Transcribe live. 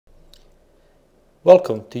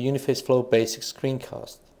Welcome to Uniface Flow Basic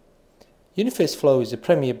Screencast. Uniface Flow is a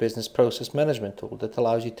premier business process management tool that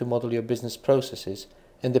allows you to model your business processes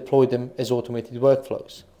and deploy them as automated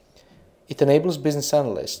workflows. It enables business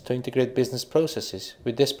analysts to integrate business processes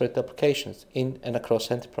with disparate applications in and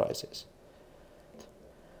across enterprises.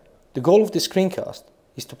 The goal of this screencast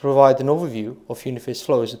is to provide an overview of Uniface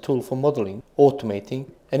Flow as a tool for modeling,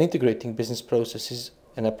 automating, and integrating business processes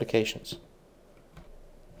and applications.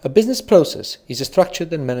 A business process is a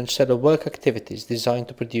structured and managed set of work activities designed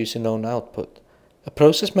to produce a known output. A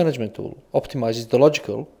process management tool optimizes the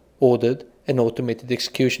logical, ordered, and automated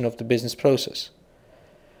execution of the business process.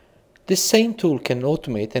 This same tool can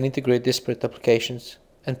automate and integrate disparate applications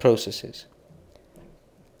and processes.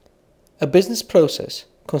 A business process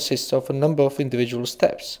consists of a number of individual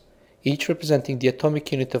steps, each representing the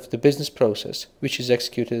atomic unit of the business process, which is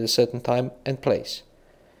executed at a certain time and place.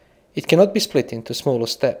 It cannot be split into smaller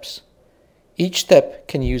steps. Each step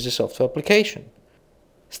can use a software application.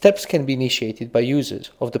 Steps can be initiated by users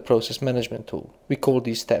of the process management tool. We call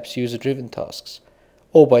these steps user-driven tasks,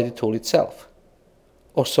 or by the tool itself,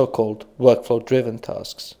 or so-called workflow-driven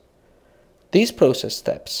tasks. These process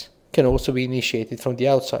steps can also be initiated from the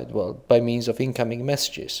outside world by means of incoming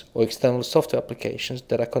messages or external software applications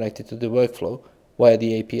that are connected to the workflow via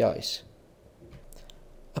the APIs.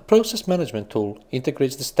 A process management tool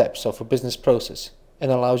integrates the steps of a business process and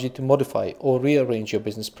allows you to modify or rearrange your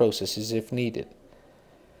business processes if needed.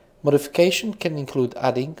 Modification can include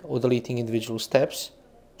adding or deleting individual steps,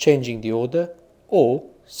 changing the order, or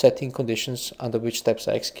setting conditions under which steps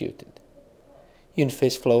are executed.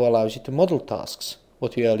 Uniface Flow allows you to model tasks,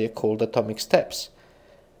 what we earlier called atomic steps,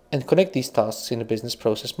 and connect these tasks in a business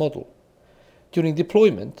process model. During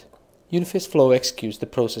deployment, Uniface Flow executes the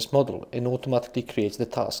process model and automatically creates the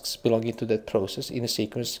tasks belonging to that process in a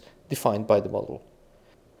sequence defined by the model.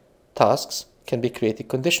 Tasks can be created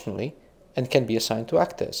conditionally and can be assigned to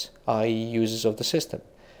actors, i.e. users of the system,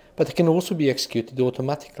 but they can also be executed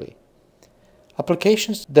automatically.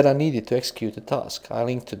 Applications that are needed to execute a task are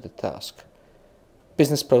linked to the task.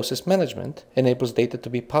 Business process management enables data to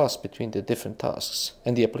be passed between the different tasks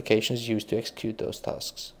and the applications used to execute those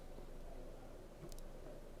tasks.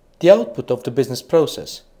 The output of the business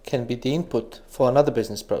process can be the input for another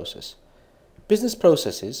business process. Business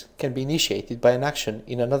processes can be initiated by an action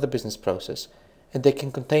in another business process, and they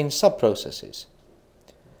can contain sub-processes.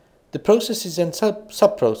 The processes and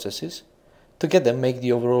sub-processes together make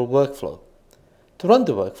the overall workflow. To run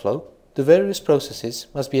the workflow, the various processes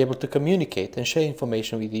must be able to communicate and share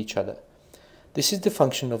information with each other. This is the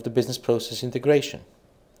function of the business process integration.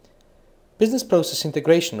 Business process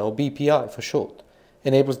integration, or BPI for short,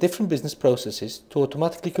 enables different business processes to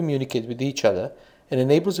automatically communicate with each other and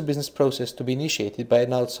enables a business process to be initiated by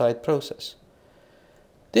an outside process.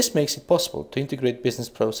 This makes it possible to integrate business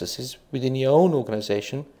processes within your own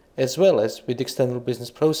organization as well as with external business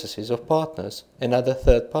processes of partners and other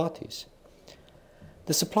third parties.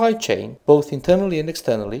 The supply chain, both internally and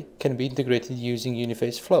externally, can be integrated using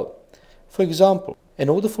Uniface Flow. For example, an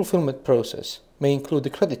order fulfillment process may include a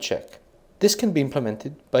credit check. This can be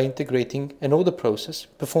implemented by integrating an order process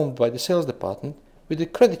performed by the sales department with a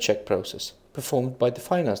credit check process performed by the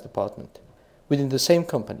finance department within the same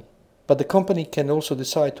company. But the company can also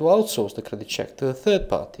decide to outsource the credit check to a third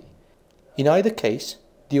party. In either case,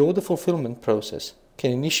 the order fulfillment process can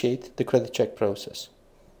initiate the credit check process.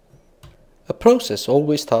 A process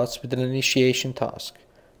always starts with an initiation task.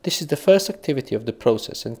 This is the first activity of the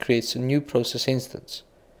process and creates a new process instance.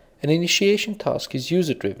 An initiation task is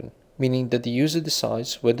user-driven, meaning that the user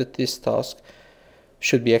decides whether this task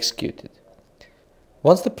should be executed.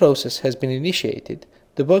 Once the process has been initiated,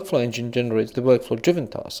 the workflow engine generates the workflow-driven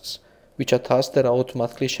tasks, which are tasks that are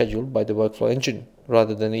automatically scheduled by the workflow engine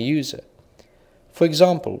rather than a user. For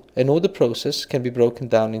example, an order process can be broken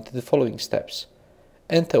down into the following steps: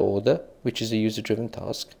 enter order, which is a user-driven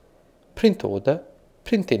task, print order,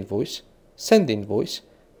 print invoice, send invoice,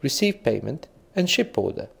 receive payment, and ship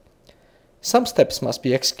order. Some steps must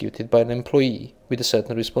be executed by an employee with a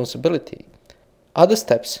certain responsibility. Other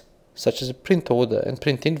steps, such as a print order and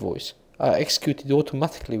print invoice, are executed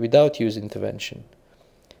automatically without user intervention.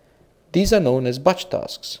 These are known as batch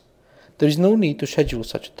tasks. There is no need to schedule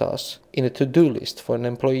such a task in a to-do list for an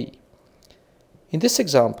employee. In this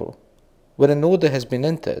example, when an order has been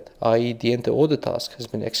entered, i.e. the enter order task has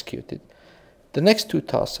been executed, the next two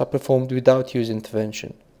tasks are performed without user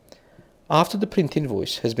intervention. After the print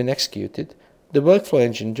invoice has been executed, the workflow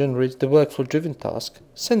engine generates the workflow-driven task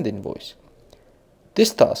send invoice.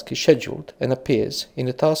 This task is scheduled and appears in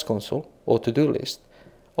the task console or to-do list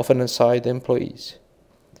of an assigned employees.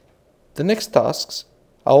 The next tasks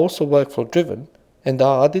are also workflow driven and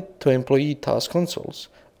are added to employee task consoles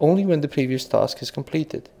only when the previous task is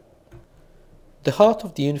completed. The heart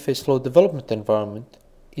of the Uniface Flow development environment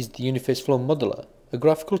is the Uniface Flow Modeler, a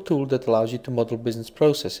graphical tool that allows you to model business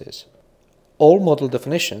processes. All model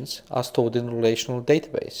definitions are stored in a relational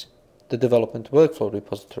database, the development workflow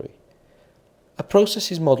repository. A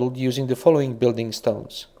process is modeled using the following building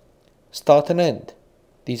stones. Start and end.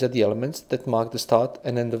 These are the elements that mark the start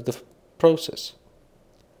and end of the process.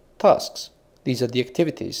 Tasks. These are the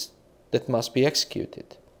activities that must be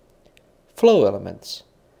executed. Flow elements.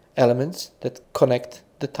 Elements that connect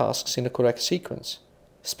the tasks in a correct sequence.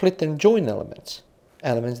 Split and join elements.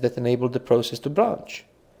 Elements that enable the process to branch.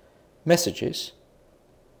 Messages.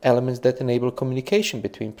 Elements that enable communication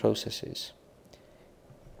between processes.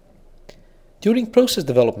 During process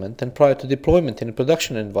development and prior to deployment in a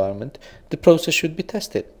production environment, the process should be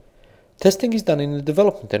tested. Testing is done in a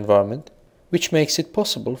development environment, which makes it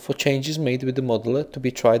possible for changes made with the modeler to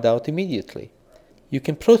be tried out immediately. You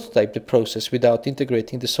can prototype the process without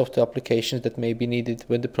integrating the software applications that may be needed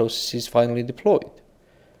when the process is finally deployed.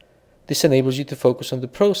 This enables you to focus on the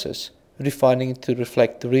process, refining it to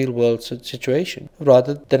reflect the real-world situation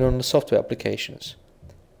rather than on the software applications.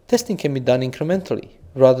 Testing can be done incrementally.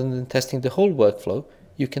 Rather than testing the whole workflow,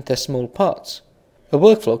 you can test small parts. A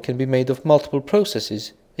workflow can be made of multiple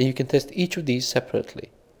processes, and you can test each of these separately.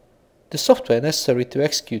 The software necessary to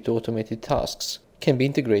execute automated tasks can be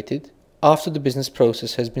integrated after the business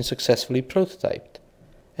process has been successfully prototyped.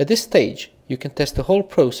 At this stage, you can test the whole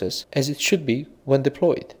process as it should be when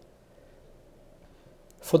deployed.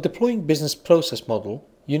 For deploying business process model,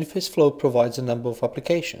 Uniface Flow provides a number of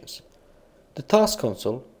applications. The task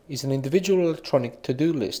console is an individual electronic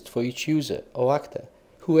to-do list for each user or actor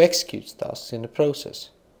who executes tasks in the process.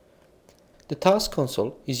 The task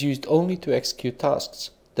console is used only to execute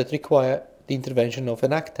tasks that require the intervention of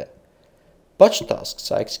an actor. Batch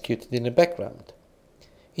tasks are executed in the background.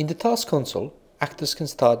 In the task console, actors can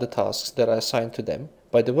start the tasks that are assigned to them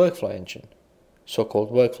by the workflow engine,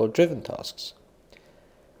 so-called workflow-driven tasks.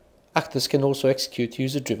 Actors can also execute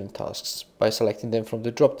user-driven tasks by selecting them from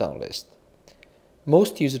the drop-down list.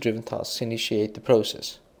 Most user-driven tasks initiate the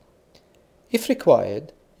process. If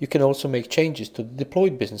required, you can also make changes to the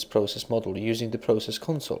deployed business process model using the process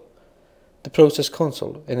console. The process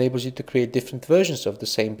console enables you to create different versions of the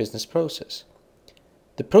same business process.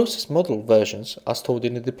 The process model versions are stored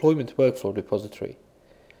in the deployment workflow repository.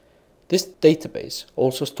 This database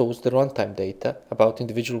also stores the runtime data about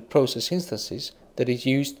individual process instances that is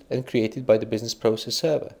used and created by the business process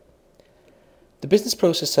server. The business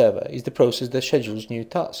process server is the process that schedules new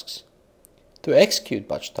tasks. To execute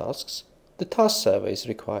batch tasks, the task server is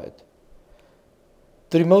required.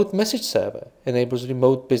 The remote message server enables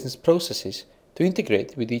remote business processes to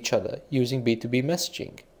integrate with each other using B2B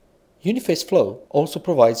messaging. Uniface Flow also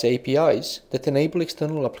provides APIs that enable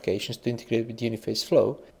external applications to integrate with Uniface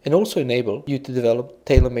Flow and also enable you to develop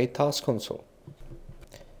tailor-made task console.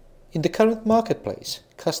 In the current marketplace,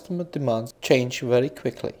 customer demands change very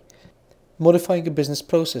quickly. Modifying a business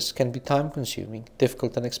process can be time-consuming,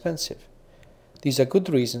 difficult and expensive. These are good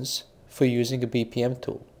reasons for using a BPM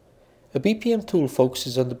tool. A BPM tool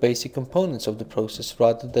focuses on the basic components of the process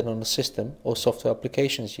rather than on the system or software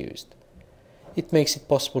applications used. It makes it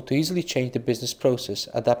possible to easily change the business process,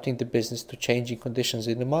 adapting the business to changing conditions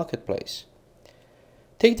in the marketplace.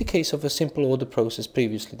 Take the case of a simple order process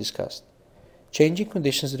previously discussed. Changing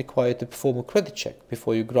conditions require to perform a credit check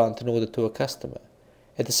before you grant an order to a customer.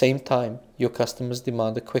 At the same time, your customers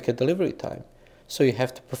demand a quicker delivery time, so you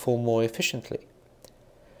have to perform more efficiently.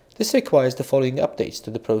 This requires the following updates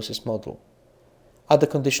to the process model. Add a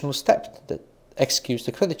conditional step that executes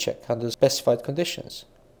the credit check under specified conditions.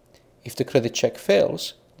 If the credit check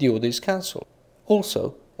fails, the order is cancelled.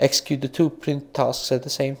 Also, execute the two print tasks at the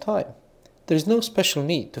same time. There is no special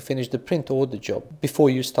need to finish the print order job before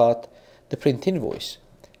you start the print invoice.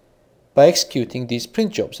 By executing these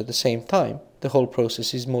print jobs at the same time, the whole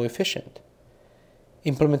process is more efficient.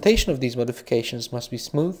 Implementation of these modifications must be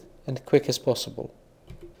smooth and quick as possible.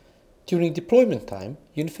 During deployment time,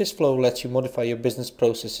 Uniface Flow lets you modify your business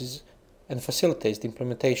processes and facilitates the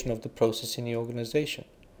implementation of the process in your organization.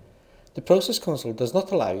 The process console does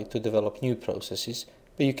not allow you to develop new processes,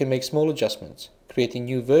 but you can make small adjustments, creating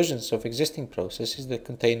new versions of existing processes that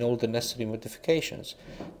contain all the necessary modifications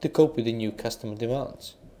to cope with the new customer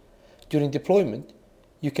demands. During deployment,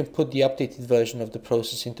 you can put the updated version of the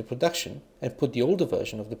process into production and put the older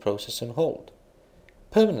version of the process on hold.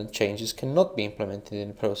 Permanent changes cannot be implemented in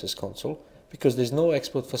the process console because there is no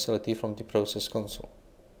export facility from the process console.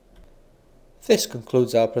 This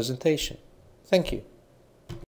concludes our presentation. Thank you.